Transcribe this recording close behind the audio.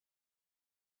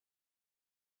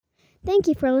Thank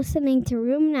you for listening to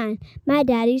Room 9, my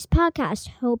daddy's podcast.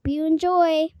 Hope you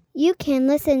enjoy. You can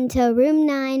listen to Room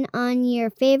 9 on your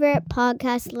favorite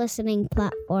podcast listening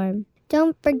platform.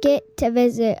 Don't forget to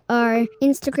visit our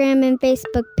Instagram and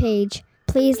Facebook page.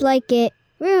 Please like it.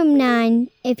 Room 9.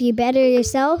 If you better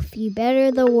yourself, you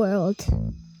better the world.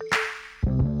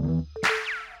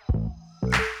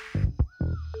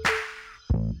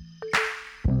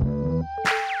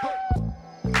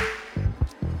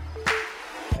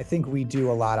 I think we do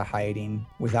a lot of hiding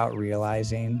without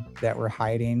realizing that we're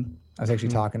hiding. I was actually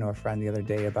talking to a friend the other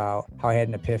day about how I had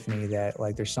an epiphany that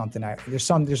like there's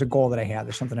a goal that I have,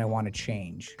 there's something I want to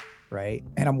change, right?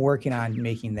 And I'm working on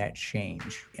making that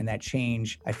change. And that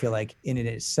change, I feel like in it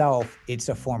itself, it's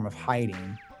a form of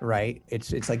hiding, right?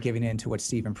 It's like giving in to what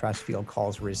Stephen Pressfield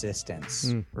calls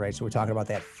resistance, right? So we're talking about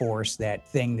that force, that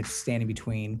thing that's standing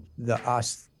between the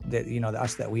us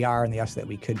that we are and the us that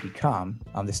we could become,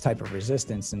 this type of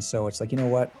resistance. And so it's like, you know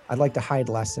what? I'd like to hide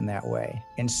less in that way.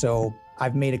 And so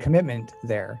I've made a commitment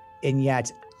there. And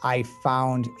yet I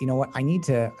found, you know what? I need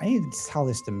to tell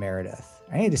this to Meredith.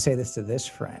 I need to say this to this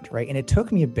friend, right? And it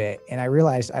took me a bit, and I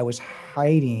realized I was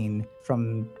hiding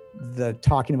from the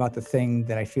talking about the thing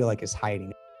that I feel like is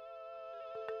hiding.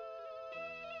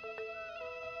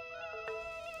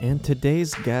 And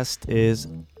today's guest is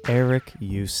Eric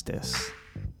Eustace.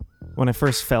 When I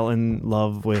first fell in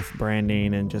love with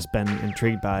branding and just been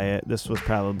intrigued by it, this was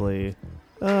probably,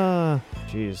 I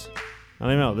don't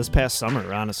know, this past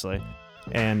summer, honestly.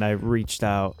 And I reached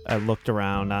out, I looked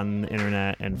around on the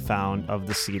internet and found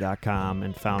ofthesea.com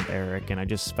and found Eric. And I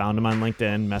just found him on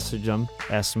LinkedIn, messaged him,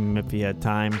 asked him if he had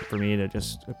time for me to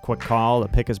just a quick call to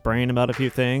pick his brain about a few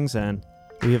things. And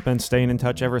we have been staying in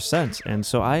touch ever since. And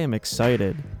so I am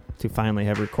excited to finally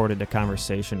have recorded a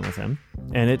conversation with him.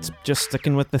 And it's just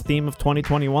sticking with the theme of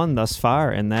 2021 thus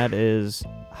far, and that is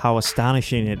how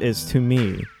astonishing it is to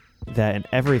me that in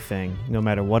everything, no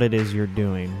matter what it is you're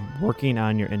doing, working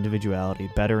on your individuality,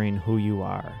 bettering who you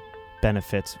are,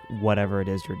 benefits whatever it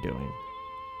is you're doing.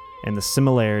 And the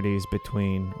similarities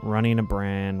between running a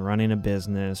brand, running a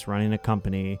business, running a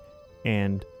company,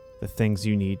 and the things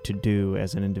you need to do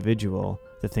as an individual,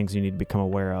 the things you need to become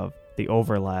aware of, the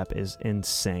overlap is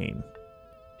insane.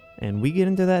 And we get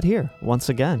into that here once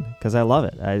again because I love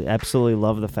it. I absolutely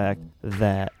love the fact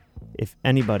that if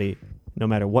anybody, no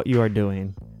matter what you are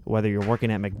doing, whether you're working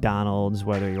at McDonald's,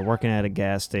 whether you're working at a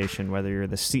gas station, whether you're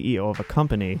the CEO of a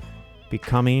company,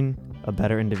 becoming a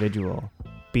better individual,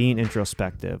 being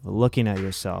introspective, looking at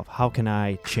yourself, how can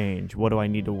I change? What do I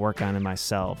need to work on in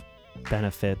myself?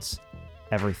 Benefits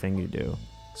everything you do.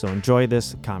 So enjoy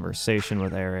this conversation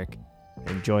with Eric.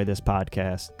 Enjoy this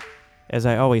podcast. As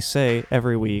I always say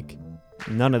every week,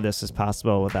 none of this is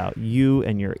possible without you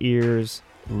and your ears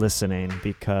listening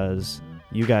because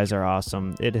you guys are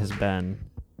awesome. It has been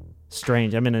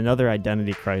strange. I'm in another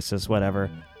identity crisis, whatever,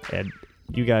 and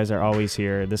you guys are always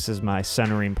here. This is my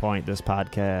centering point, this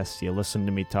podcast. You listen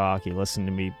to me talk. You listen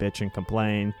to me bitch and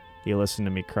complain. You listen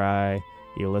to me cry.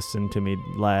 You listen to me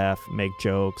laugh, make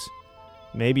jokes.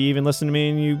 Maybe even listen to me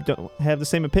and you don't have the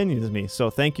same opinion as me. So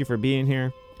thank you for being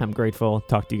here. I'm grateful.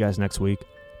 Talk to you guys next week.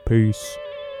 Peace.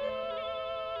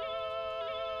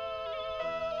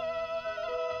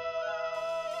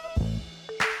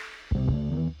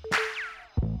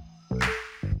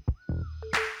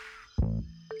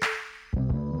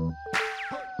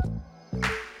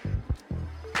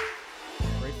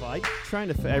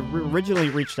 Grateful. I originally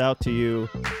reached out to you.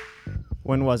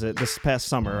 When was it? This past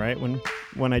summer, right?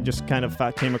 When I just kind of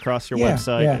came across your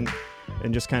website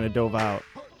and just kind of dove out.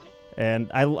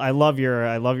 And I love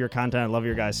your content. I love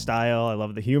your guys' style. I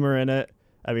love the humor in it.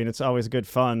 I mean, it's always good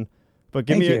fun. But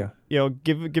give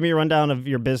me a rundown of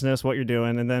your business, what you're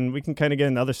doing, and then we can kind of get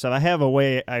into other stuff. I have a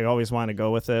way I always want to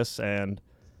go with this, and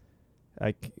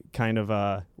I kind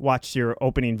of watched your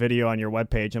opening video on your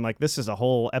webpage. I'm like, this is a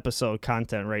whole episode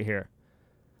content right here.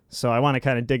 So I want to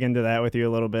kind of dig into that with you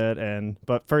a little bit.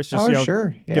 But first, just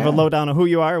give a lowdown of who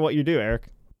you are and what you do, Eric.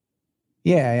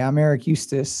 Yeah, I'm Eric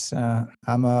Eustace.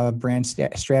 I'm a brand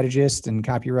strategist and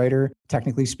copywriter.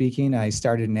 Technically speaking, I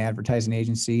started an advertising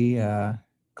agency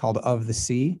called Of the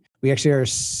Sea. We actually are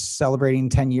celebrating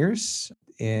 10 years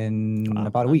in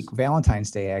about a week.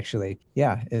 Valentine's Day, actually.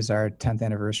 Yeah, is our 10th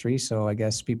anniversary. So I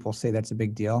guess people say that's a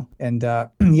big deal. And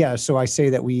so I say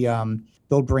that we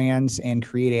build brands and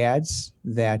create ads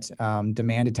that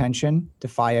demand attention,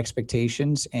 defy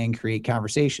expectations, and create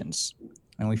conversations.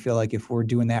 And we feel like if we're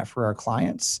doing that for our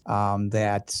clients,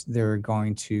 that they're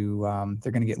going to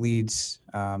get leads,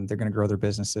 they're going to grow their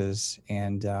businesses.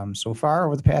 And so far,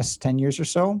 over the past 10 years or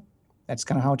so, that's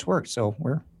kind of how it's worked. So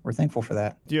we're thankful for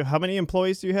that. How many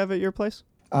employees do you have at your place?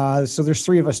 So there's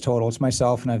three of us total. It's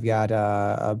myself, and I've got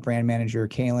a brand manager,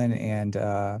 Kaylin, and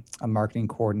a marketing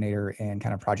coordinator and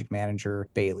kind of project manager,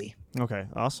 Bailey. Okay,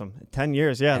 awesome. 10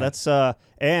 years. Yeah, that's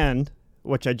and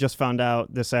which I just found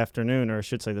out this afternoon, or I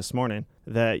should say this morning,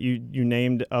 that you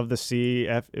named Of the Sea,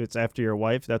 it's after your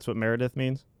wife. That's what Meredith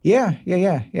means? Yeah.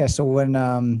 So when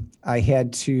I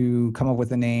had to come up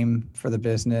with a name for the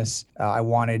business, I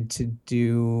wanted to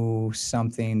do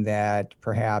something that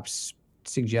perhaps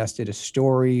suggested a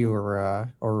story or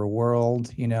a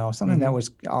world, something that was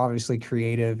obviously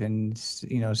creative and,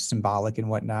 symbolic and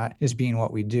whatnot, just being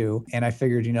what we do. And I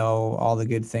figured, all the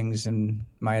good things in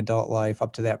my adult life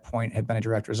up to that point had been a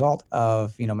direct result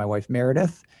of, my wife,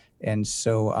 Meredith. And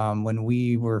so when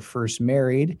we were first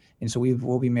married, and so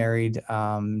we'll be married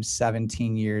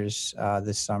 17 years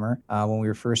this summer. When we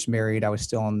were first married, I was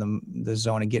still in the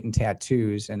zone of getting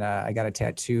tattoos, and I got a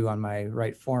tattoo on my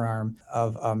right forearm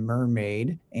of a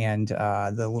mermaid and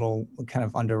the little kind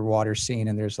of underwater scene,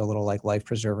 and there's a little like life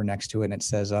preserver next to it, and it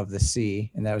says Of the Sea.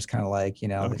 And that was kind of like,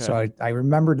 Okay. So I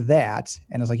remembered that,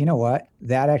 and I was like, you know what?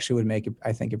 That actually would make,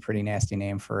 I think, a pretty nasty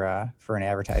name for an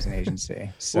advertising agency.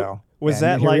 So.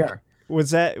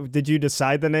 Did you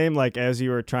decide the name like as you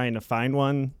were trying to find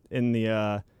one in the,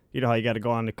 how you got to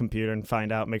go on the computer and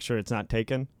find out, make sure it's not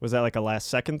taken? Was that like a last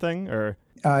second thing or?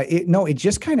 It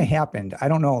just kind of happened. I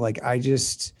don't know. Like I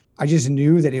just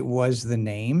knew that it was the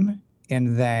name.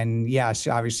 And then, yes,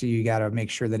 obviously you got to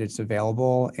make sure that it's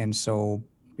available. And so,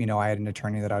 I had an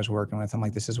attorney that I was working with. I'm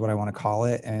like, this is what I want to call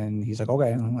it. And he's like,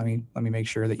 okay, let me make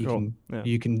sure that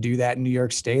you can do that in New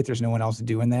York State. There's no one else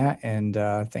doing that. And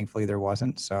thankfully there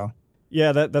wasn't. So.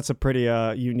 Yeah, that's a pretty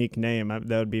unique name.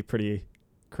 That would be pretty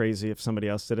crazy if somebody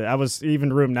else did it. I was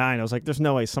even Room 9. I was like, there's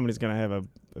no way somebody's going to have a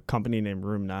company named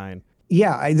Room 9.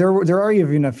 Yeah, there are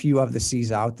even a few Of the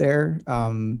Seas out there.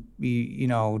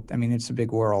 It's a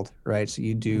big world, right? So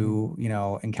you do,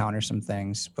 encounter some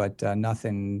things, but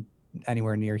nothing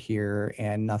anywhere near here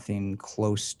and nothing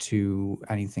close to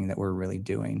anything that we're really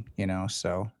doing,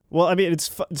 so. Well, I mean,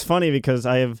 it's funny because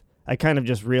I kind of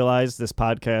just realized this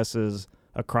podcast is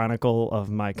a chronicle of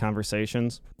my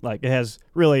conversations. Like, it has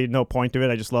really no point to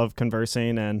it. I just love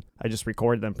conversing, and I just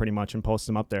record them pretty much and post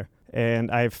them up there.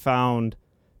 And I've found,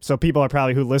 so people are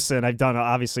probably who listen, I've done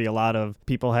obviously a lot of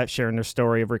people sharing their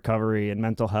story of recovery and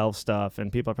mental health stuff,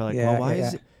 and people are probably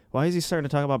like, why is he starting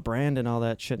to talk about brand and all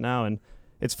that shit now? And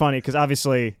it's funny because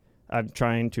obviously I'm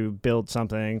trying to build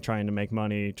something, trying to make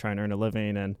money, trying to earn a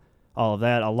living, and all of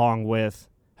that, along with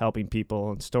helping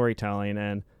people and storytelling.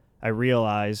 And I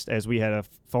realized as we had a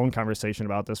phone conversation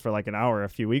about this for like an hour a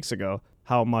few weeks ago,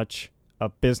 how much a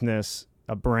business,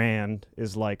 a brand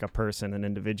is like a person, an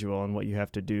individual, and what you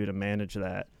have to do to manage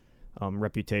that.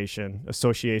 Reputation,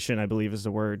 association, I believe is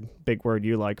the big word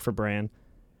you like for brand.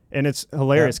 And it's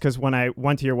hilarious because when I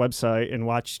went to your website and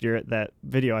watched that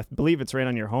video, I believe it's right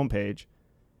on your homepage.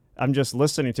 I'm just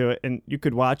listening to it, and you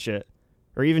could watch it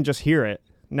or even just hear it,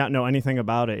 not know anything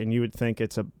about it, and you would think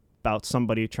it's about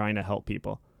somebody trying to help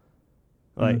people.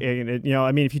 Like,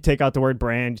 if you take out the word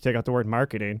brand, you take out the word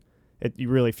marketing, you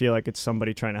really feel like it's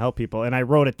somebody trying to help people. And I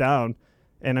wrote it down,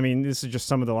 and I mean, this is just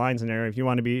some of the lines in there. If you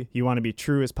want to be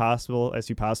true as possible as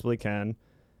you possibly can.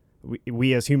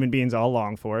 We as human beings all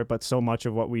long for it, but so much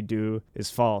of what we do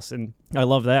is false. And I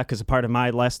love that because a part of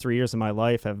my last 3 years of my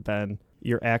life have been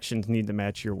your actions need to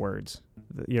match your words.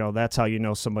 That's how you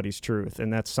know somebody's truth.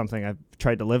 And that's something I've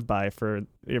tried to live by for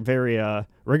very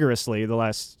rigorously the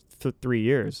last 3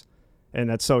 years. And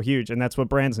that's so huge. And that's what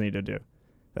brands need to do.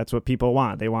 That's what people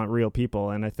want. They want real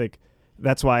people. And I think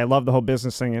that's why I love the whole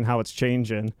business thing and how it's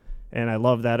changing. And I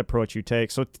love that approach you take.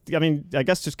 So, I mean, I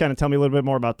guess just kind of tell me a little bit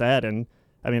more about that. And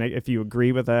I mean, if you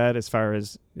agree with that as far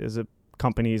as is it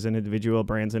companies and individual,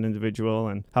 brands and individual,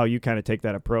 and how you kind of take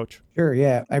that approach. Sure.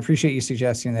 Yeah. I appreciate you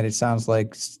suggesting that. It sounds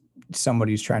like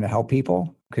somebody who's trying to help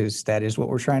people, because that is what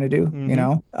we're trying to do.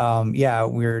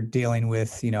 We're dealing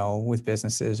with, with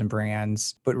businesses and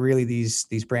brands, but really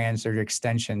these brands are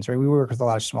extensions, right? We work with a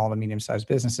lot of small to medium sized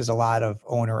businesses, a lot of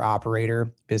owner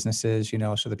operator businesses,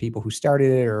 so the people who started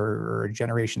it or a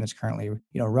generation that's currently,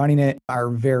 running it are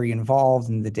very involved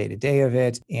in the day to day of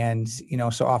it. And,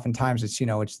 so oftentimes it's,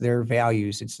 it's their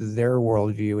values, it's their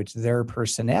worldview, it's their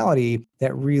personality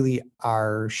that really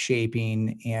are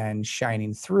shaping and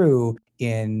shining through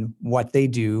in what they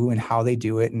do and how they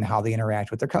do it and how they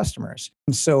interact with their customers.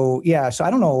 And so, so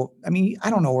I don't know. I mean, I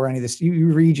don't know where any of this, you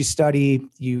read, you study,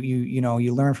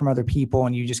 you learn from other people,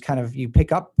 and you just kind of, you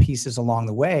pick up pieces along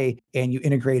the way and you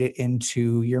integrate it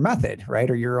into your method, right?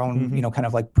 Or your own, kind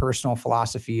of like personal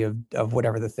philosophy of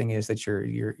whatever the thing is that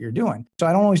you're doing. So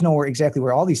I don't always know exactly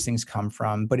where all these things come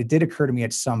from, but it did occur to me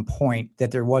at some point that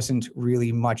there wasn't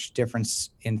really much difference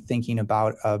in thinking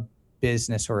about a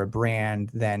business or a brand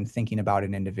than thinking about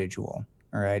an individual.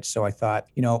 All right. So I thought,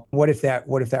 what if that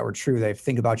were true? That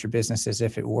think about your business as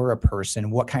if it were a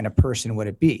person, what kind of person would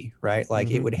it be? Right.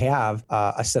 Like it would have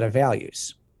a set of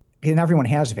values, and everyone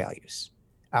has values.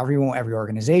 Every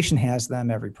organization has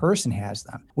them. Every person has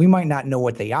them. We might not know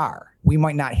what they are. We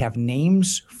might not have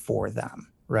names for them.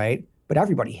 Right. But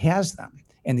everybody has them.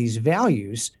 And these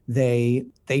values, they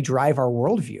drive our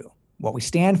worldview, what we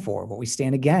stand for, what we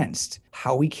stand against,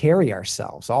 how we carry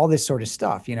ourselves, all this sort of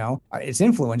stuff. It's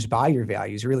influenced by your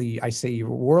values. Really, I say your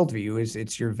worldview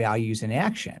it's your values in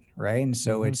action, right? And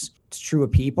so it's true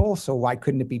of people. So why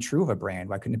couldn't it be true of a brand?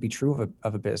 Why couldn't it be true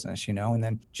of a business? And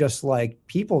then just like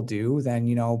people do, then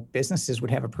businesses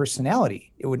would have a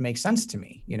personality. It would make sense to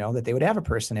me, that they would have a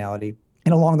personality.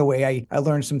 And along the way, I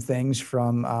learned some things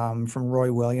from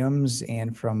Roy Williams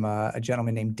and from a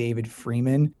gentleman named David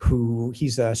Freeman,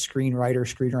 he's a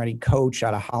screenwriting coach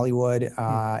out of Hollywood.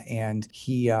 And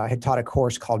he had taught a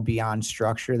course called Beyond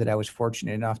Structure that I was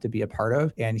fortunate enough to be a part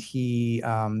of. And he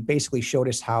basically showed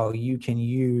us how you can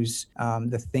use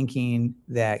the thinking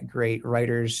that great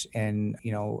writers and,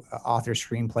 authors,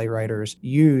 screenplay writers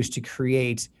use to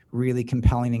create really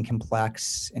compelling and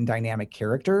complex and dynamic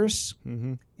characters,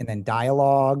 and then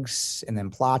dialogues, and then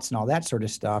plots and all that sort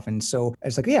of stuff. And so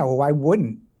it's like, well, why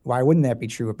wouldn't that be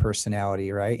true of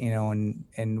personality, right?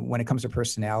 And when it comes to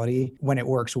personality, when it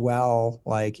works well,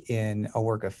 like in a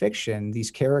work of fiction,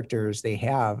 these characters, they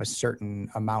have a certain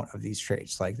amount of these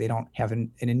traits. Like they don't have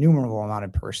an innumerable amount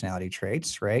of personality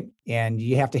traits, right? And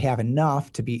you have to have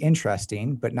enough to be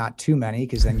interesting, but not too many,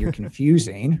 because then you're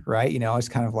confusing, right? It's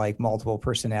kind of like multiple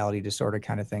personality disorder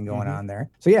kind of thing going on there.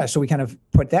 So we kind of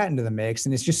put that into the mix,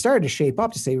 and it's just started to shape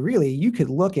up to say, really, you could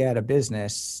look at a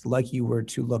business like you were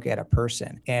to look at a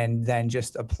person, and then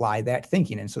just apply that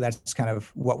thinking. And so that's kind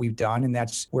of what we've done. And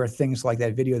that's where things like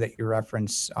that video that you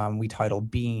reference, we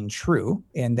titled Being True.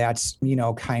 And that's,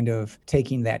 kind of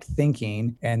taking that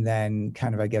thinking and then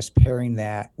kind of, I guess, pairing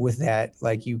that with that,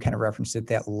 like you kind of referenced it,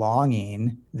 that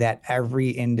longing that every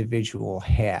individual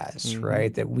has,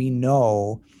 right? That we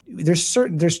know there's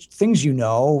things,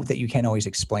 that you can't always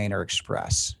explain or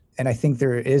express. And I think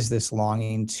there is this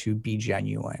longing to be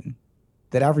genuine,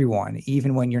 that everyone,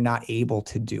 even when you're not able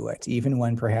to do it, even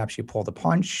when perhaps you pulled a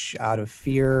punch out of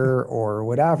fear or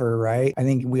whatever, right? I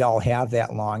think we all have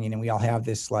that longing, and we all have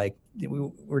this, like,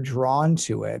 we're drawn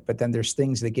to it, but then there's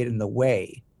things that get in the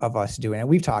way of us doing it.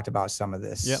 We've talked about some of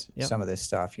this, some of this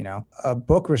stuff, A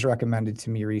book was recommended to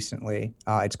me recently.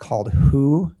 It's called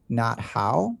Who, Not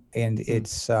How. And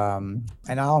it's, and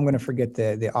now I'm going to forget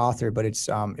the author, but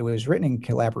it was written in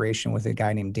collaboration with a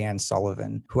guy named Dan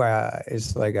Sullivan, who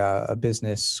is like a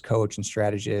business coach and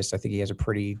strategist. I think he has a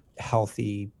pretty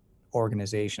healthy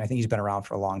organization. I think he's been around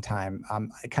for a long time.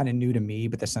 Kind of new to me,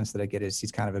 but the sense that I get is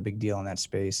he's kind of a big deal in that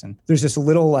space. And there's this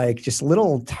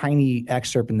little tiny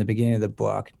excerpt in the beginning of the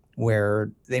book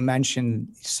where they mention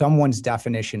someone's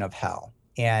definition of hell.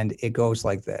 And it goes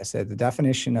like this. The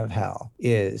definition of hell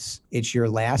is, it's your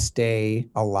last day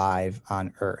alive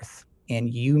on earth,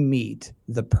 and you meet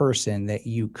the person that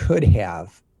you could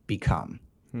have become.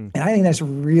 And I think that's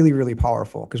really, really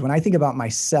powerful, because when I think about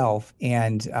myself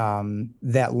and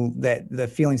that the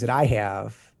feelings that I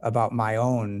have about my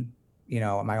own,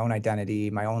 my own identity,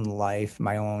 my own life,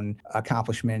 my own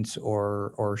accomplishments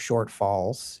or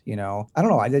shortfalls, I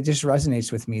don't know. It just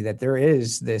resonates with me that there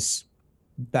is this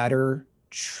better,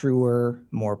 truer,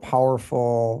 more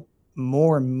powerful,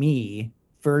 more me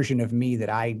version of me that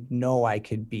I know I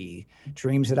could be.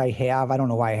 Dreams that I have, I don't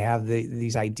know why I have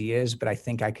these ideas, but I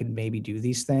think I could maybe do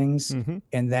these things.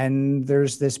 And then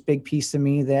there's this big piece of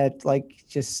me that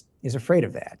just is afraid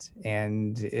of that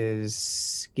and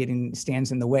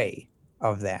stands in the way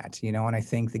of that, and I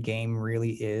think the game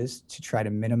really is to try to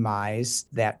minimize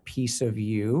that piece of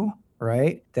you,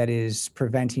 right? That is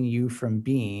preventing you from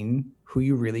being who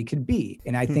you really could be.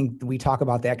 And I think we talk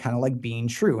about that kind of like being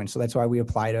true. And so that's why we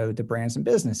apply to brands and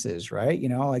businesses, right?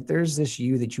 There's this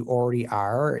you that you already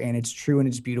are, and it's true and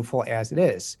it's beautiful as it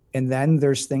is. And then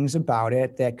there's things about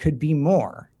it that could be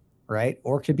more, right?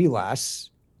 Or could be less,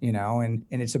 and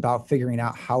it's about figuring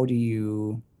out how do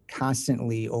you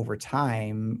constantly over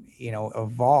time,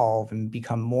 evolve and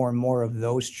become more and more of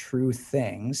those true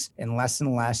things and less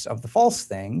of the false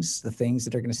things, the things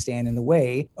that are going to stand in the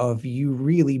way of you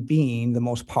really being the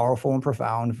most powerful and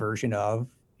profound version of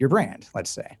your brand, let's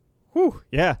say. Whew,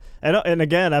 yeah. And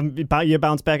again, you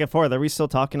bounce back and forth. Are we still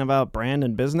talking about brand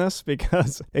and business?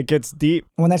 Because it gets deep.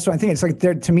 Well, that's what I think. It's like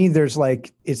to me, there's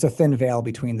like, it's a thin veil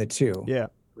between the two. Yeah.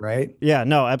 Right? Yeah,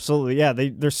 no, absolutely. Yeah,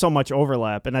 there's so much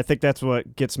overlap. And I think that's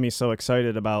what gets me so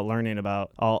excited about learning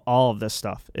about all of this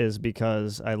stuff, is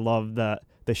because I love the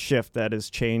shift that is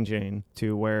changing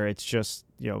to where it's just,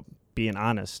 being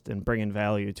honest and bringing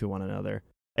value to one another.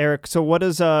 Eric, so what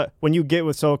is, when you get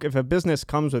with, so if a business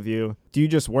comes with you, do you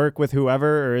just work with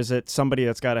whoever, or is it somebody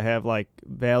that's got to have like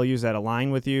values that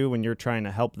align with you when you're trying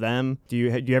to help them? Do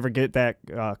you ever get that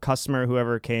customer,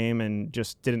 whoever came and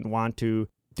just didn't want to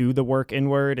do the work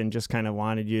inward and just kind of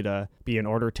wanted you to be an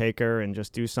order taker and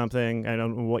just do something? I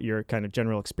don't know what your kind of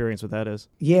general experience with that is.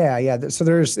 Yeah. So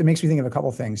it makes me think of a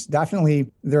couple things. Definitely,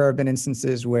 there have been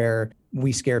instances where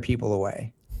we scare people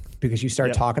away, because you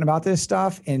start talking about this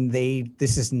stuff and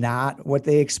this is not what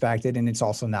they expected, and it's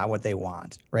also not what they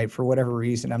want, right? For whatever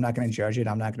reason, I'm not going to judge it.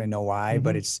 I'm not going to know why,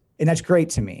 but and that's great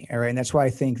to me. All right. And that's why I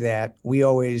think that we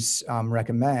always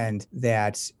recommend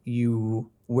that you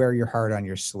wear your heart on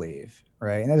your sleeve.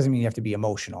 Right. And that doesn't mean you have to be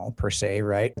emotional per se,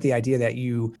 right? The idea that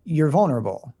you're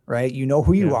vulnerable, right? You know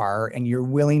who you are, and you're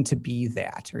willing to be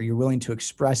that, or you're willing to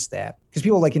express that. Because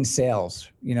people, like in sales,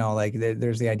 like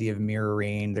there's the idea of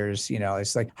mirroring. There's,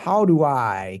 it's like, how do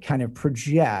I kind of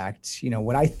project,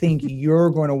 what I think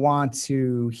you're going to want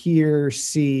to hear,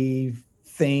 see,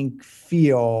 think,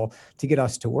 feel to get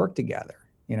us to work together?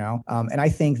 And I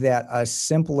think that a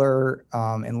simpler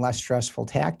and less stressful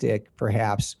tactic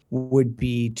perhaps would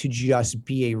be to just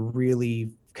be a really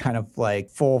kind of like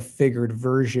full-figured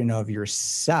version of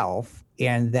yourself.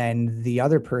 And then the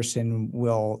other person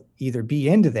will either be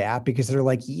into that because they're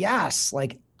like, yes,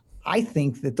 like I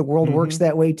think that the world works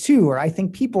that way too. Or I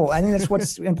think that's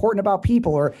what's important about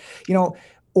people,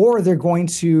 or they're going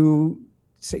to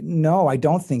say, no, I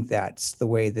don't think that's the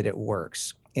way that it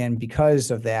works. And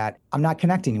because of that, I'm not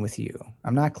connecting with you.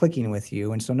 I'm not clicking with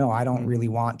you. And so, no, I don't really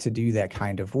want to do that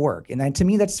kind of work. And then to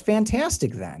me, that's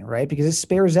fantastic then, right? Because it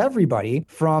spares everybody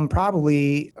from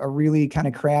probably a really kind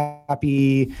of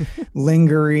crappy,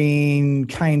 lingering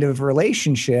kind of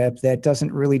relationship that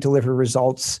doesn't really deliver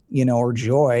results, or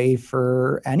joy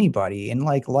for anybody. And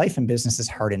like life and business is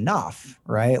hard enough,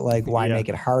 right? Like why make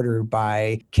it harder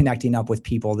by connecting up with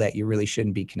people that you really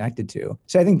shouldn't be connected to?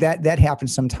 So I think that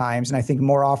happens sometimes. And I think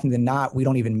more often than not, we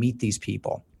don't even meet these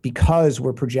people because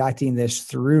we're projecting this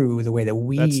through the way that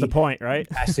we— That's the point, right?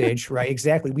 Message, right?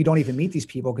 Exactly. We don't even meet these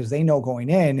people because they know going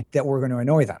in that we're going to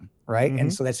annoy them, right?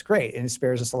 And so that's great. And it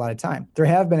spares us a lot of time. There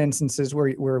have been instances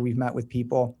where we've met with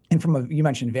people, and you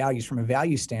mentioned values, from a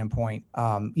value standpoint,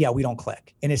 we don't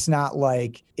click. And it's not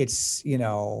like it's,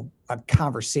 a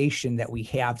conversation that we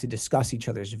have to discuss each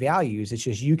other's values. It's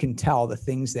just, you can tell the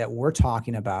things that we're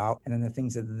talking about and then the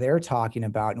things that they're talking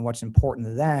about and what's important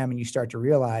to them. And you start to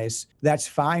realize that's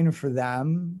fine for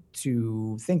them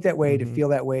to think that way, to feel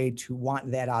that way, to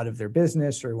want that out of their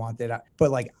business or want that out.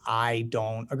 But like, I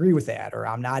don't agree with that, or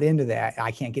I'm not into that.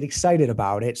 I can't get excited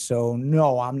about it. So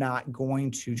no, I'm not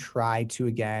going to try to,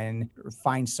 again,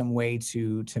 find some way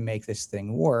to make this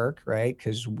thing work, right?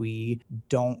 Because we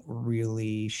don't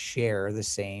really share the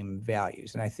same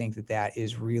values. And I think that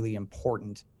is really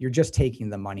important. You're just taking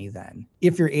the money then.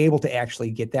 If you're able to actually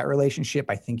get that relationship,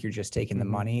 I think you're just taking the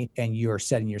money and you're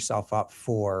setting yourself up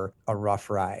for a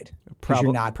rough ride.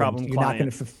 You're not going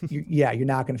to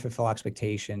fulfill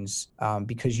expectations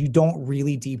because you don't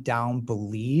really deep down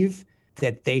believe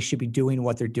that they should be doing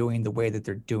what they're doing the way that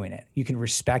they're doing it. You can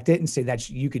respect it and say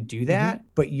that you could do that,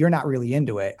 but you're not really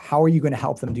into it. How are you going to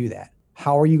help them do that?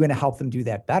 How are you going to help them do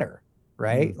that better?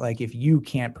 Right? Like if you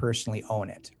can't personally own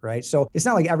it, right? So it's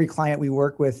not like every client we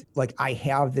work with, like I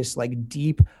have this like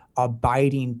deep,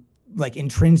 abiding, like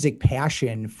intrinsic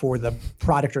passion for the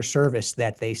product or service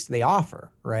that they offer,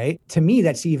 right? To me,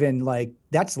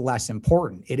 that's less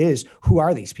important. It is, who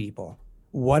are these people?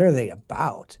 What are they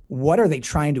about? What are they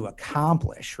trying to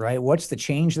accomplish, right? What's the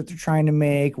change that they're trying to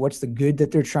make? What's the good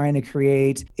that they're trying to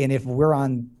create? And if we're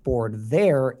on board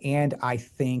there, and I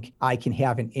think I can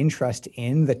have an interest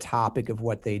in the topic of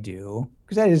what they do,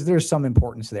 because there's some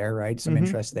importance there, right? Some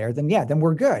interest there, then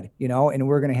we're good, and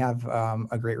we're going to have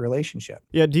a great relationship.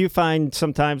 Yeah. Do you find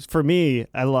sometimes, for me,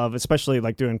 I love, especially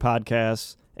like doing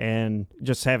podcasts and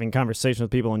just having conversations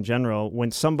with people in general,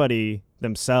 when somebody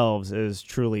themselves is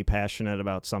truly passionate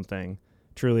about something,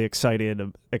 truly excited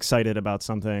about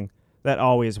something, that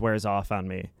always wears off on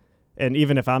me. And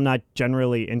even if I'm not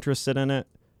generally interested in it,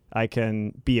 I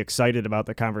can be excited about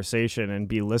the conversation and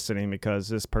be listening because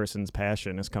this person's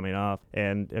passion is coming off.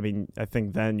 And I mean, I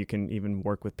think then you can even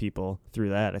work with people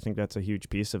through that. I think that's a huge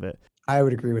piece of it. I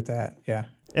would agree with that. Yeah.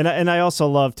 And I also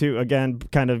love to, again,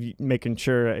 kind of making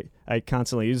sure I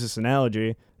constantly use this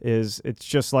analogy is it's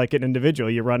just like an individual.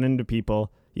 You run into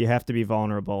people, you have to be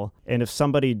vulnerable. And if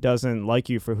somebody doesn't like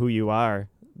you for who you are,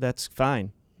 that's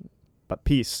fine. But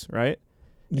peace, right?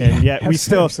 And yet we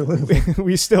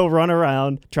still run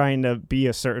around trying to be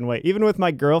a certain way. Even with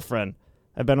my girlfriend,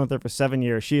 I've been with her for 7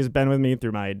 years. She has been with me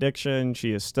through my addiction.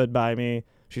 She has stood by me.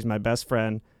 She's my best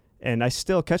friend. And I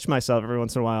still catch myself every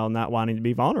once in a while not wanting to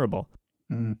be vulnerable.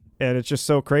 Mm. And it's just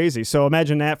so crazy. So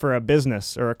imagine that for a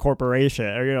business or a corporation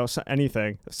or,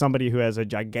 anything. Somebody who has a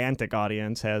gigantic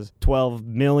audience has 12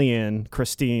 million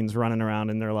Christines running around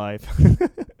in their life.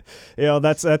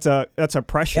 That's a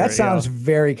pressure. That sounds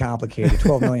very complicated.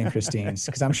 12 million Christines,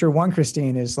 because I'm sure one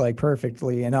Christine is like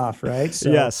perfectly enough, right? So,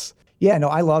 yes. Yeah, no,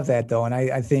 I love that though. And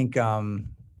I think,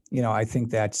 I think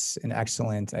that's an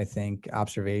excellent,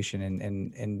 observation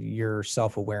and your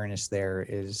self-awareness there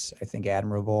is, I think,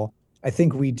 admirable. I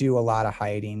think we do a lot of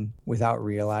hiding without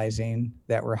realizing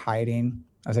that we're hiding.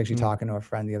 I was actually talking to a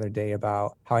friend the other day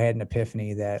about how I had an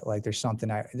epiphany that like there's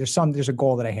a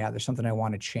goal that I have, there's something I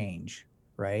want to change,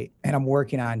 right? And I'm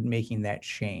working on making that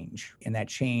change. And that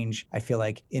change, I feel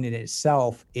like in it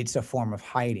itself, it's a form of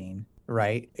hiding,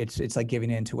 right? It's like giving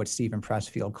in to what Stephen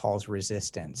Pressfield calls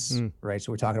resistance, right?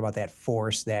 So we're talking about that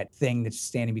force, that thing that's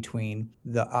standing between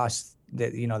the us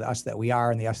the us that we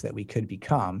are and the us that we could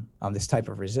become, this type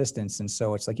of resistance. And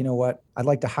so it's like, you know what, I'd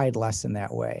like to hide less in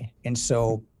that way. And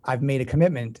so I've made a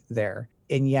commitment there.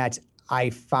 And yet I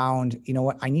found, you know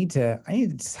what, I need to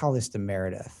tell this to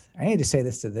Meredith. I need to say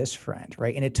this to this friend,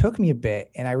 right? And it took me a bit,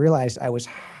 and I realized I was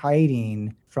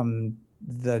hiding from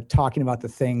the talking about the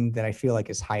thing that I feel like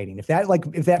is hiding. If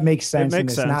that makes sense, and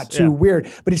it's not too weird,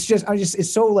 but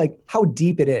it's so like how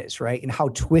deep it is, right? And how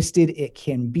twisted it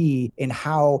can be, and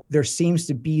how there seems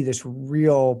to be this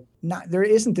there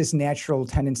isn't this natural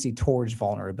tendency towards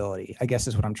vulnerability, I guess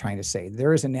is what I'm trying to say.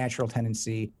 There is a natural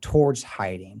tendency towards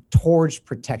hiding, towards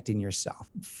protecting yourself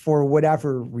for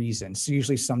whatever reason. So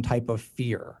usually some type of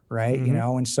fear, right?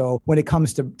 Mm-hmm. And so when it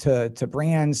comes to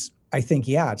brands, I think,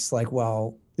 it's like,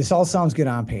 well, this all sounds good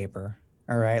on paper.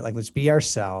 All right. Like, let's be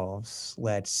ourselves.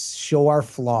 Let's show our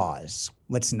flaws.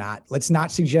 Let's not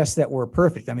suggest that we're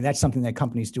perfect. I mean, that's something that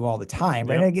companies do all the time,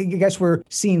 right? Yep. And I guess we're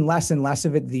seeing less and less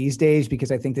of it these days,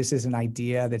 because I think this is an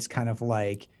idea that's kind of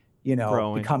like,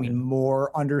 growing, becoming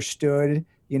more understood,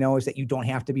 is that you don't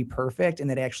have to be perfect, and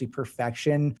that actually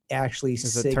perfection actually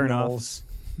signals.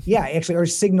 Yeah, actually, or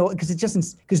signal,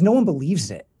 because no one believes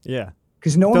it. Yeah.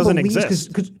 Because no one doesn't believes,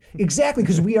 exist. Exactly,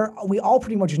 because we all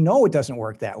pretty much know it doesn't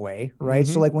work that way, right?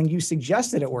 Mm-hmm. So like when you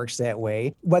suggest that it works that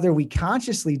way, whether we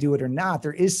consciously do it or not,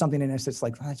 there is something in us that's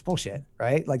like, that's bullshit,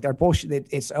 right? Like our bullshit,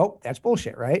 that's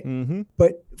bullshit, right? Mm-hmm.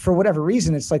 But for whatever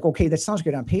reason, it's like, okay, that sounds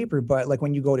good on paper, but like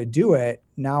when you go to do it,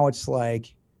 now it's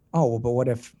like, oh, well, but what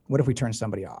if we turn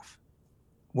somebody off?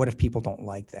 What if people don't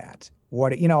like that?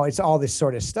 It's all this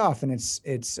sort of stuff, and it's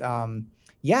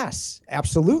yes,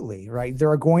 absolutely, right?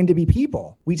 There are going to be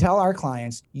people. We tell our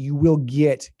clients, you will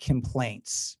get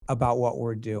complaints about what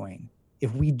we're doing.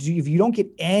 If you don't get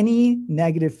any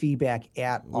negative feedback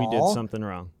at all, we did something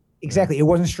wrong. Exactly. It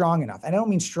wasn't strong enough. And I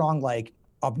don't mean strong like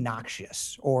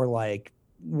obnoxious or like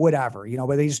whatever,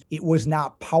 but it was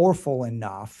not powerful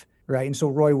enough. Right. And so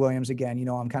Roy Williams, again,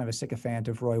 I'm kind of a sycophant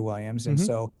of Roy Williams. And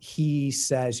so he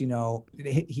says,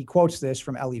 he quotes this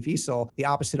from Elie Wiesel: the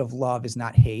opposite of love is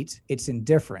not hate, it's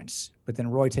indifference. But then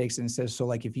Roy takes it and says, so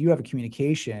like if you have a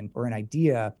communication or an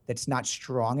idea that's not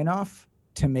strong enough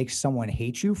to make someone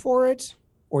hate you for it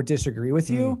or disagree with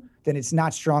you, then it's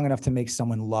not strong enough to make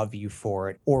someone love you for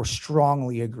it or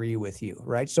strongly agree with you.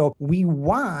 Right. So we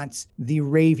want the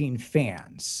raving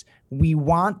fans. We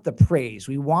want the praise.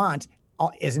 We want,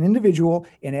 as an individual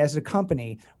and as a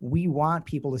company, we want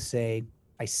people to say,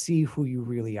 I see who you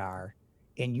really are,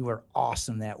 and you are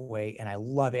awesome that way, and I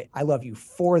love it. I love you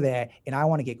for that, and I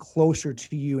want to get closer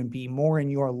to you and be more in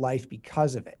your life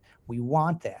because of it. We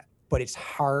want that, but it's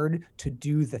hard to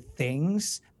do the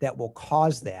things that will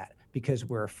cause that, because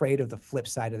we're afraid of the flip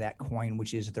side of that coin,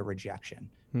 which is the rejection.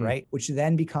 Right? Which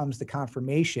then becomes the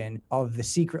confirmation of the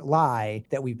secret lie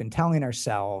that we've been telling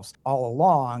ourselves all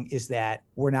along, is that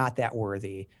we're not that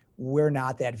worthy. We're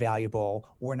not that valuable.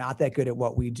 We're not that good at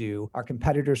what we do. Our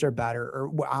competitors are better,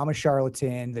 or I'm a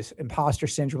charlatan, this imposter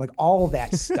syndrome, like all of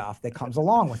that stuff that comes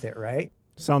along with it, right?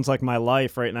 Sounds like my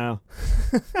life right now.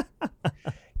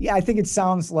 Yeah, I think it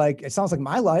sounds like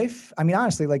my life. I mean,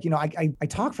 honestly, like, I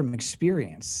talk from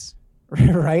experience,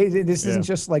 right? This isn't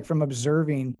just like from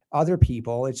observing other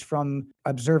people. It's from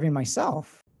observing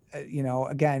myself.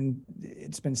 Again,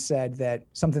 it's been said that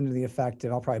something to the effect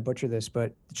of, I'll probably butcher this,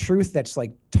 but the truth that's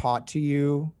like taught to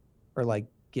you or like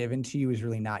given to you is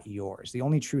really not yours. The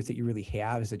only truth that you really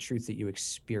have is the truth that you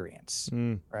experience,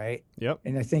 right? Yep.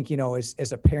 And I think,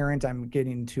 as a parent, I'm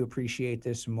getting to appreciate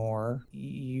this more.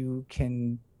 You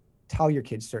can tell your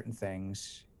kids certain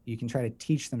things. You can try to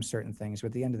teach them certain things, but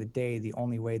at the end of the day, the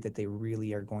only way that they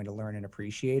really are going to learn and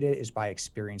appreciate it is by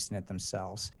experiencing it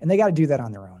themselves. And they got to do that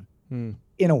on their own.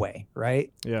 In a way,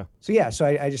 right? Yeah. So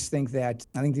I just think that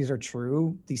these are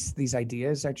true. These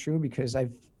ideas are true because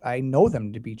I know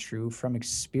them to be true from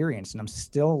experience, and I'm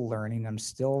still learning. I'm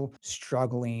still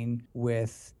struggling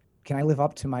with, can I live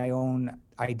up to my own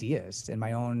ideas and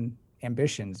my own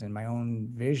ambitions and my own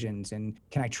visions, and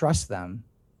can I trust them?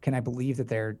 Can I believe that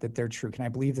they're true? Can I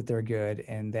believe that they're good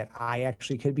and that I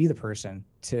actually could be the person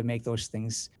to make those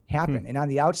things happen? And on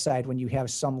the outside, when you have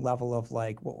some level of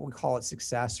like, what we call it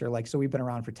success, or like, so we've been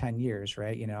around for 10 years,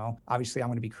 right? Obviously I'm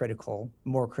going to be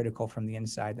more critical from the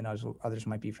inside than others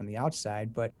might be from the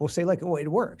outside, but we'll say like, oh, it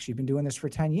works. You've been doing this for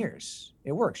 10 years.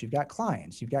 It works. You've got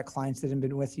clients that have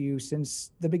been with you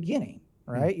since the beginning,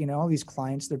 right? These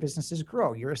clients, their businesses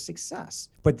grow. You're a success,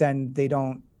 but then they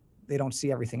don't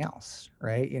see everything else,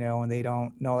 right? And they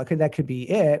don't know that could be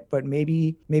it, but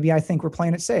maybe I think we're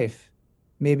playing it safe.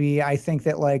 Maybe I think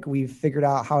that like we've figured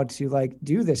out how to like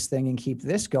do this thing and keep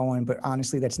this going, but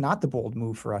honestly, that's not the bold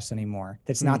move for us anymore.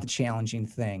 That's not the challenging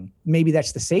thing. Maybe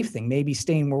that's the safe thing. Maybe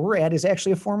staying where we're at is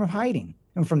actually a form of hiding.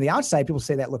 And from the outside, people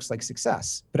say that looks like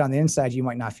success, but on the inside, you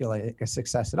might not feel like a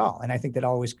success at all. And I think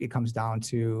that it comes down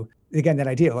to, again, that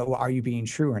idea, well, are you being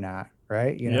true or not?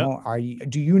 Right?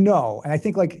 Do you know? And I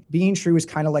think like being true is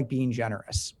kind of like being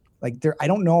generous. Like I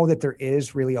don't know that there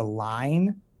is really a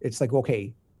line. It's like,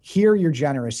 okay, here you're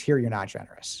generous, here you're not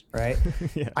generous, right?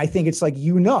 Yeah. I think it's like,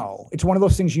 it's one of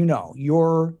those things,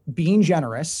 you're being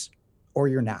generous or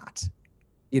you're not,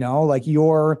 like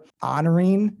you're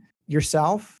honoring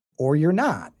yourself or you're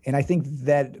not. And I think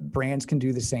that brands can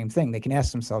do the same thing. They can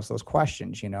ask themselves those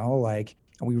questions, like,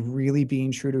 are we really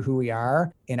being true to who we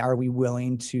are? And are we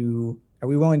willing to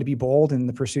be bold in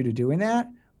the pursuit of doing that?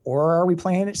 Or are we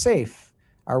playing it safe?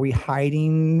 Are we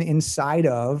hiding inside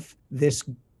of this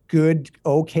good,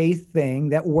 okay thing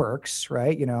that works,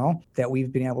 right? That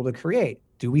we've been able to create.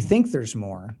 Do we think there's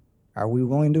more? Are we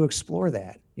willing to explore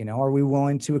that? Are we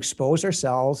willing to expose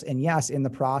ourselves? And yes, in the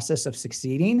process of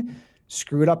succeeding,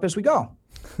 screw it up as we go.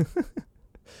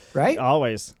 Right?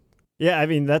 Always. Yeah, I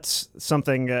mean, that's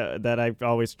something that I've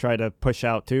always tried to push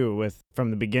out too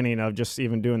from the beginning of just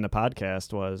even doing the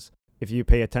podcast was, if you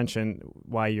pay attention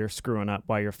why you're screwing up,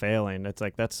 why you're failing, it's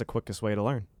like, that's the quickest way to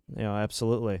learn.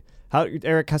 Absolutely.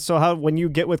 Eric, when you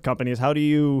get with companies, how do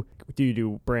you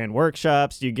do brand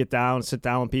workshops? Do you sit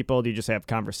down with people? Do you just have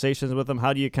conversations with them?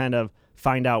 How do you kind of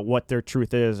find out what their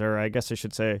truth is? Or I guess I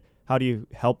should say, how do you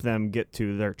help them get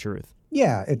to their truth?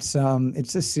 Yeah, it's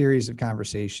a series of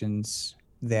conversations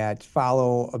that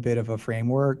follow a bit of a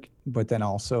framework, but then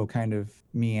also kind of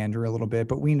meander a little bit.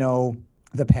 But we know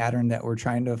the pattern that we're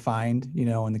trying to find,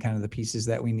 and the kind of the pieces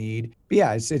that we need. But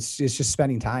yeah, it's just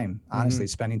spending time, honestly,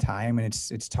 spending time, and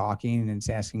it's talking and it's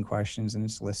asking questions and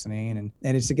it's listening.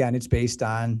 And it's based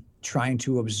on trying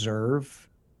to observe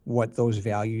what those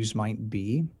values might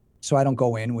be. So I don't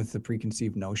go in with the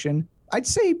preconceived notion. I'd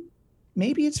say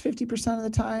maybe it's 50% of the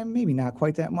time, maybe not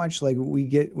quite that much. Like we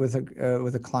get with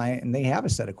a client and they have a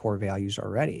set of core values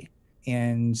already.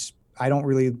 And I don't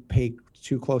really pay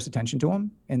too close attention to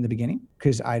them in the beginning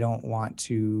because I don't want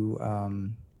to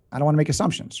make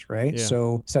assumptions, right? Yeah.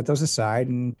 So set those aside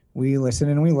and we listen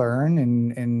and we learn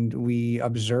and we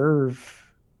observe,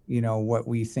 what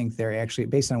we think they're actually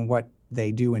based on what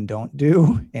they do and don't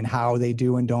do and how they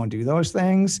do and don't do those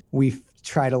things. We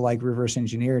try to like reverse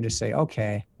engineer to say,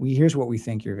 okay, here's what we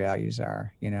think your values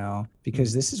are,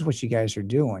 because this is what you guys are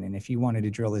doing. And if you wanted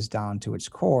to drill this down to its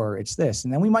core, it's this.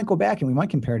 And then we might go back and we might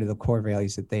compare to the core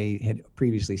values that they had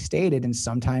previously stated. And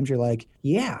sometimes you're like,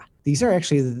 yeah, these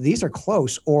are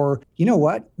close, or you know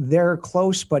what? They're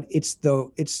close, but it's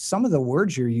some of the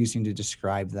words you're using to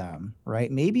describe them, right?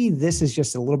 Maybe this is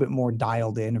just a little bit more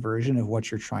dialed in version of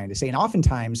what you're trying to say. And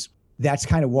oftentimes that's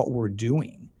kind of what we're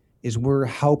doing. Is we're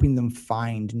helping them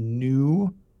find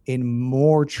new and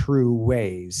more true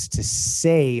ways to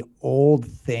say old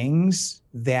things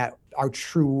that are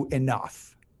true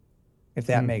enough, if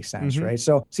that makes sense, right?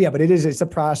 So yeah, but it's a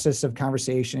process of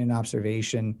conversation and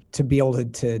observation to be able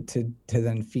to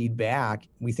then feed back.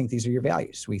 We think these are your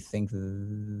values. We think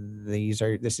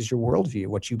this is your worldview,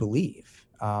 what you believe.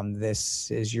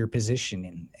 This is your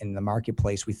position in the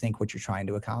marketplace. We think what you're trying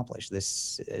to accomplish.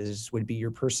 Would be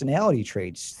your personality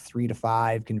traits, 3 to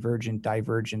 5, convergent,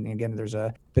 divergent. And again, there's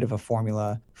a bit of a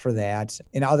formula for that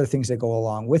and other things that go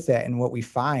along with that. And what we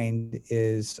find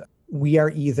is we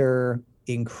are either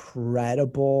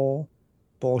incredible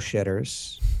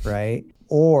bullshitters, right?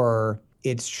 Or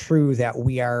it's true that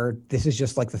this is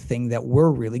just like the thing that we're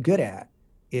really good at,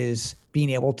 is being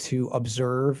able to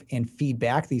observe and feed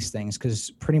back these things,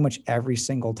 because pretty much every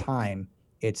single time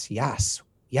it's yes,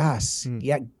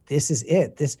 yeah, this is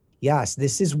it. This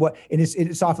is what, and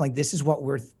it's often like, this is what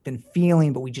we've been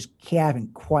feeling, but we just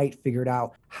haven't quite figured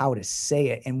out how to say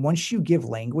it. And once you give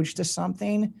language to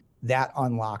something, that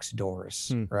unlocks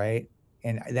doors, right?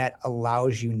 And that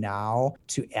allows you now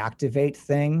to activate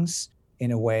things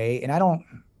in a way. And I don't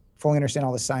fully understand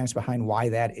all the science behind why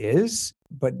that is,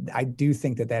 but I do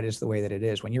think that is the way that it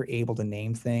is. When you're able to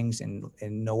name things and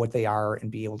know what they are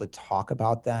and be able to talk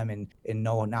about them and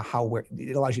know now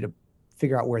it allows you to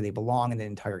figure out where they belong in the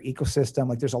entire ecosystem.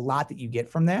 Like there's a lot that you get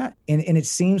from that. And it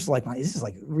seems like this is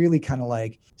like really kind of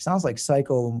like, sounds like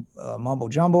psycho mumbo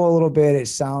jumbo a little bit. It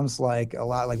sounds like a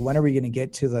lot like, when are we going to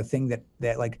get to the thing that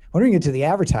like, when are we going to get to the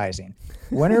advertising?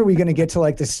 When are we going to get to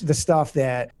like the stuff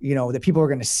that, that people are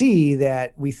going to see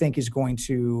that we think is going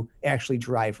to actually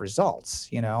drive results,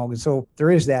 And so there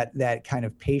is that kind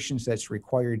of patience that's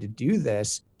required to do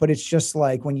this, but it's just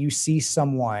like when you see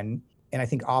someone, and I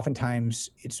think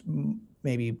oftentimes it's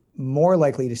maybe more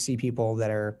likely to see people that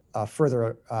are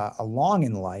further along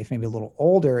in life, maybe a little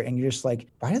older, and you're just like,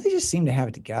 why do they just seem to have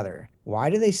it together? Why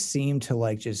do they seem to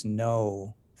like just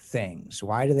know things?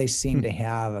 Why do they seem to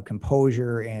have a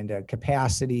composure and a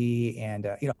capacity and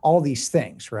all these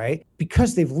things, right?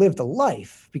 Because they've lived a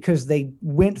life, because they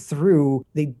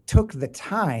took the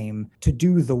time to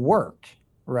do the work,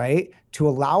 right? To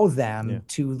allow them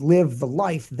to live the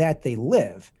life that they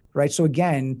live. Right. So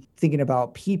again, thinking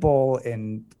about people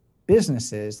and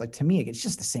businesses, like to me, it's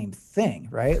just the same thing,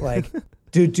 right? Like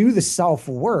to do the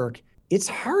self-work, it's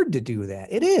hard to do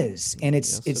that. It is. And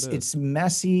it's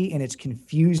messy and it's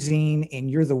confusing,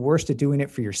 and you're the worst at doing it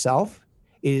for yourself.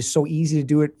 It is so easy to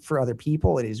do it for other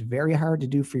people. It is very hard to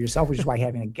do for yourself, which is why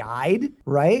having a guide,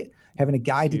 right? Having a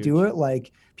guide to do it,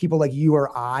 like people like you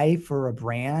or I for a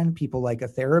brand, people like a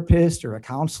therapist or a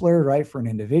counselor, right? For an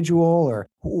individual or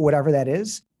whatever that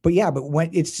is. But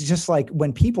when it's just like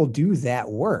when people do that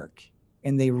work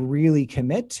and they really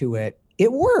commit to it,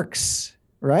 it works,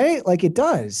 right? Like it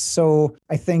does. So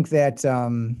I think that,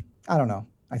 I don't know.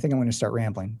 I think I'm going to start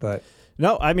rambling, but.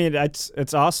 No, I mean,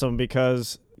 it's awesome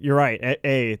because you're right.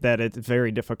 That it's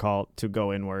very difficult to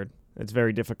go inward. It's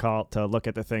very difficult to look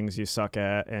at the things you suck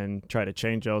at and try to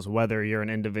change those, whether you're an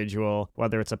individual,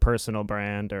 whether it's a personal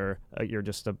brand or you're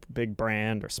just a big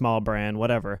brand or small brand,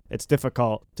 whatever. It's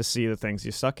difficult to see the things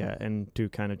you suck at and to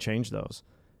kind of change those.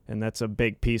 And that's a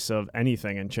big piece of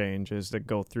anything in change, is to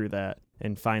go through that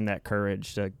and find that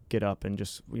courage to get up and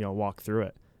just, walk through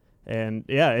it. And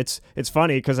yeah, it's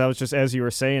funny because I was just, as you were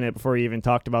saying it before you even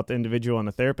talked about the individual and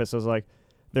the therapist, I was like,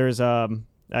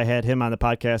 I had him on the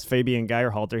podcast, Fabian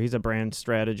Geierhalter. He's a brand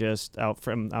strategist out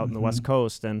in the West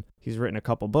Coast, and he's written a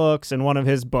couple books, and one of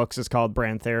his books is called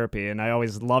Brand Therapy, and I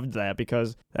always loved that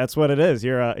because that's what it is.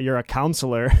 You're a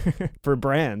counselor for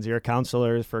brands. You're a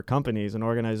counselor for companies and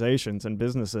organizations and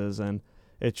businesses, and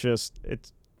it's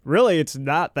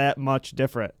not that much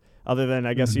different, other than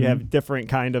I guess you have different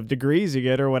kind of degrees you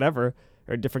get or whatever,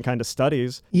 or different kind of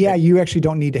studies. Yeah, you actually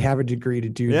don't need to have a degree to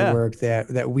do the work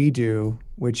that we do,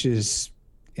 which is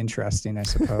interesting, I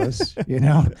suppose.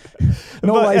 No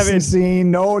licensing,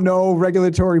 no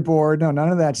regulatory board, no, none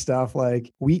of that stuff.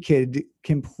 Like we could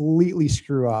completely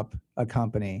screw up a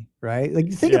company, right?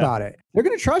 Like think about it. They're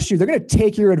going to trust you. They're going to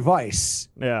take your advice.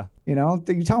 Yeah. You tell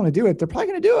them to do it, they're probably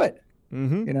going to do it.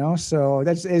 So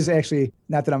that is actually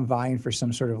not that I'm vying for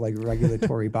some sort of like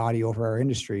regulatory body over our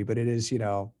industry, but it is,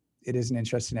 it is an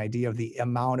interesting idea of the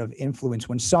amount of influence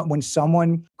when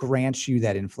someone grants you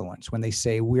that influence, when they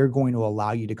say, we're going to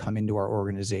allow you to come into our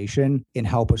organization and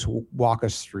help us walk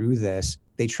us through this,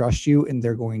 they trust you and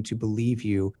they're going to believe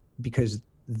you because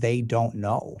they don't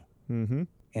know.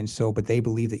 And so, but they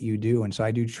believe that you do. And so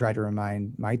I do try to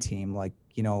remind my team, like,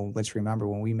 let's remember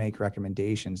when we make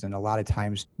recommendations, and a lot of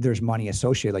times there's money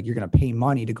associated, like you're going to pay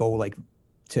money to go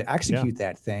to execute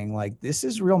that thing. Like this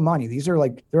is real money.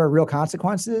 There are real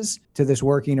consequences to this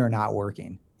working or not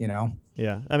working. you know?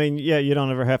 Yeah. I mean, yeah, you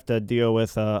don't ever have to deal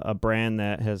with a brand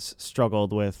that has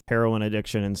struggled with heroin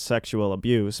addiction and sexual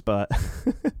abuse, but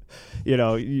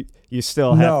you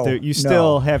still have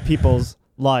have people's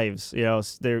lives,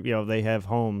 they have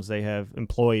homes, they have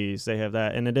employees, they have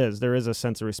that. And there is a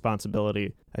sense of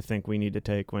responsibility I think we need to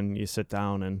take when you sit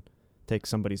down and take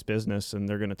somebody's business and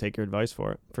they're going to take your advice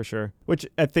for it, for sure. Which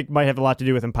I think might have a lot to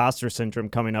do with imposter syndrome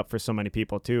coming up for so many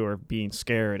people too, or being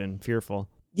scared and fearful.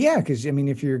 Yeah, because I mean,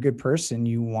 if you're a good person,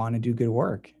 you want to do good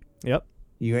work. Yep.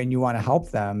 You want to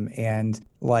help them, and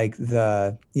like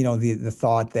the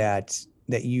thought that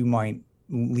you might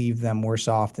leave them worse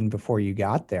off than before you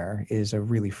got there is a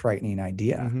really frightening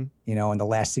idea. Mm-hmm. And the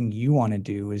last thing you want to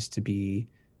do is to be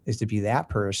that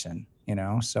person.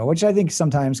 So which I think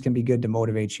sometimes can be good to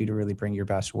motivate you to really bring your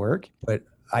best work, but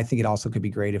I think it also could be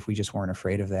great if we just weren't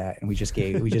afraid of that and we just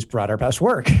brought our best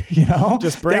work,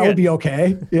 Just bring that would be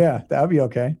okay. Yeah, that would be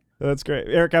okay. That's great.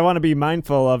 Eric, I want to be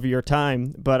mindful of your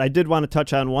time, but I did want to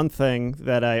touch on one thing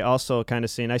that I also kind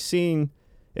of seen.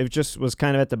 It just was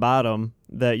kind of at the bottom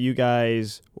that you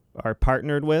guys are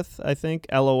partnered with, I think,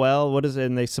 LOL. What is it?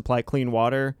 And they supply clean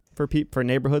water for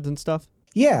neighborhoods and stuff?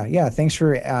 Yeah. Thanks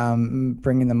for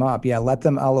bringing them up. Yeah, Let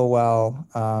Them LOL,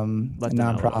 a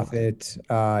nonprofit.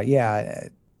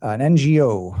 An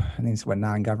NGO. I think it's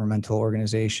non-governmental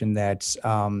organization that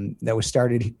was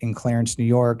started in Clarence, New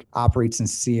York, operates in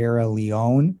Sierra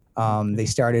Leone. They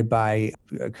started by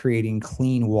creating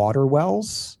clean water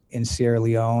wells in Sierra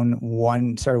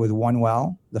Leone. Started with one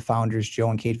well. The founders, Joe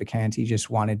and Kate Vacanti,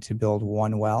 just wanted to build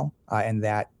one well, and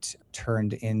that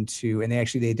turned into, and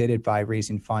they did it by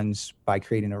raising funds by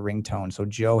creating a ringtone. So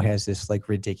Joe has this like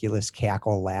ridiculous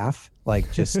cackle laugh, like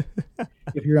just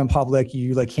if you're in public,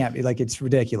 you like can't be like, it's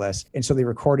ridiculous. And so they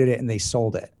recorded it and they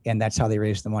sold it, and that's how they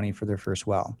raised the money for their first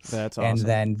well. That's awesome. And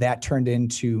then that turned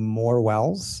into more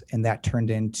wells, and that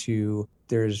turned into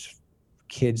there's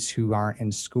kids who aren't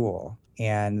in school.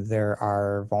 And there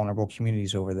are vulnerable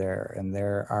communities over there, and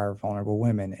there are vulnerable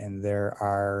women, and there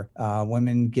are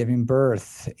women giving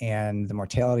birth, and the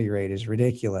mortality rate is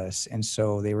ridiculous. And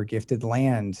so they were gifted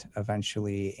land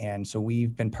eventually. And so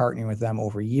we've been partnering with them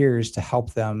over years to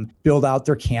help them build out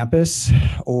their campus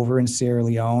over in Sierra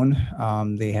Leone.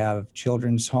 They have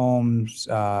children's homes,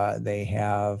 they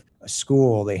have a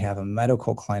school, they have a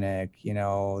medical clinic,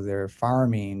 they're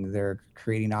farming, they're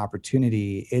creating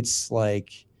opportunity.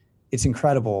 It's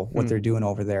incredible what they're doing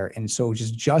over there. And so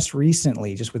just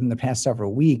recently, just within the past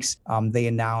several weeks, they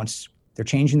announced they're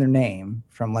changing their name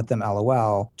from Let Them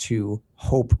LOL to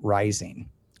Hope Rising.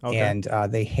 Okay. And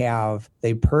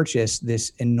they purchased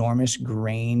this enormous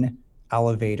grain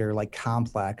elevator like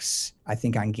complex, I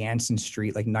think on Ganson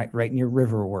Street, like right near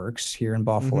Riverworks here in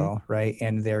Buffalo, right?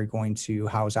 And they're going to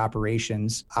house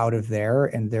operations out of there,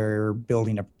 and they're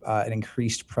building an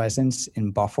increased presence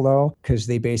in Buffalo because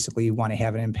they basically want to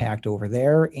have an impact over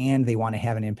there, and they want to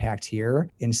have an impact here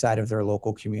inside of their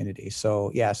local community.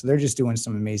 So they're just doing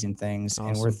some amazing things. Awesome.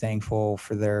 And we're thankful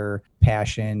for their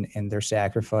passion and their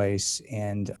sacrifice,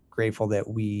 and grateful that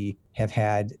we have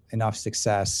had enough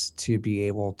success to be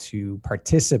able to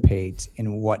participate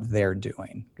in what they're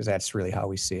doing, because that's really how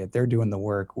we see it. They're doing the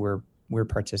work, we're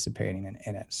participating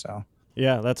in it. So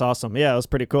yeah, that's awesome. Yeah, it was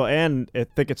pretty cool. And I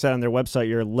think it said on their website,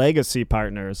 your legacy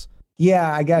partners.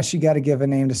 Yeah, I guess you got to give a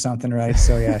name to something, right?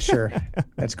 So yeah, sure.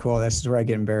 That's cool. This is where I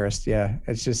get embarrassed. Yeah.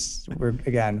 It's just, we're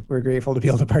grateful to be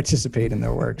able to participate in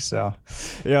their work. So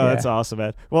yeah, that's awesome,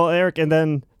 man. Well, Eric, and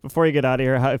then before you get out of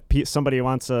here, if somebody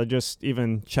wants to just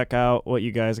even check out what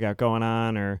you guys got going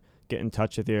on or get in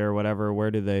touch with you or whatever,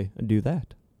 where do they do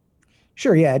that?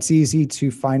 Sure. Yeah. It's easy to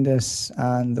find us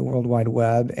on the World Wide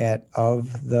Web at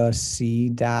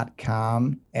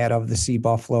ofthesea.com, at ofthesea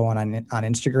Buffalo on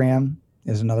Instagram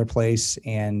is another place.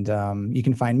 And you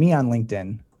can find me on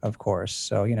LinkedIn, of course.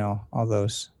 So, all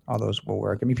those will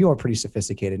work. I mean, people are pretty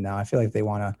sophisticated now. I feel like they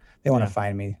want to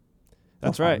find me.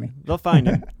 That's right. They'll find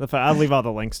you. I'll leave all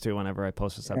the links too whenever I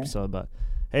post this episode. But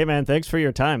hey, man, thanks for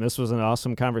your time. This was an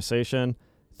awesome conversation.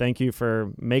 Thank you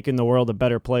for making the world a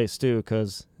better place too,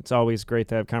 because it's always great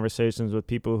to have conversations with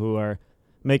people who are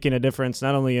making a difference,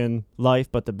 not only in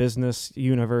life, but the business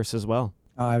universe as well.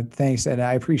 Thanks. And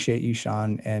I appreciate you,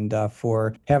 Sean, and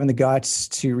for having the guts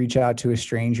to reach out to a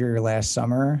stranger last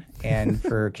summer and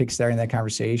for kickstarting that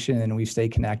conversation. And we've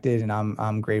stayed connected, and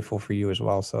I'm grateful for you as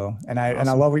well. So, and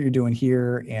I love what you're doing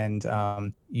here. And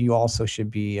you also should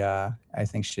be, I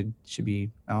think should be,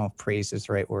 praised is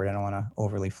the right word. I don't want to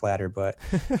overly flatter, but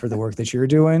for the work that you're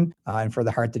doing and for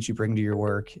the heart that you bring to your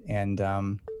work. And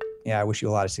I wish you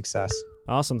a lot of success.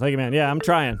 Awesome. Thank you, man. Yeah, I'm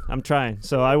trying.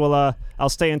 So I will, I'll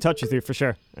stay in touch with you for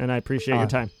sure. And I appreciate your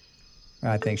time. All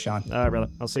right, thanks, Sean. All right, brother.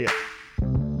 I'll see you.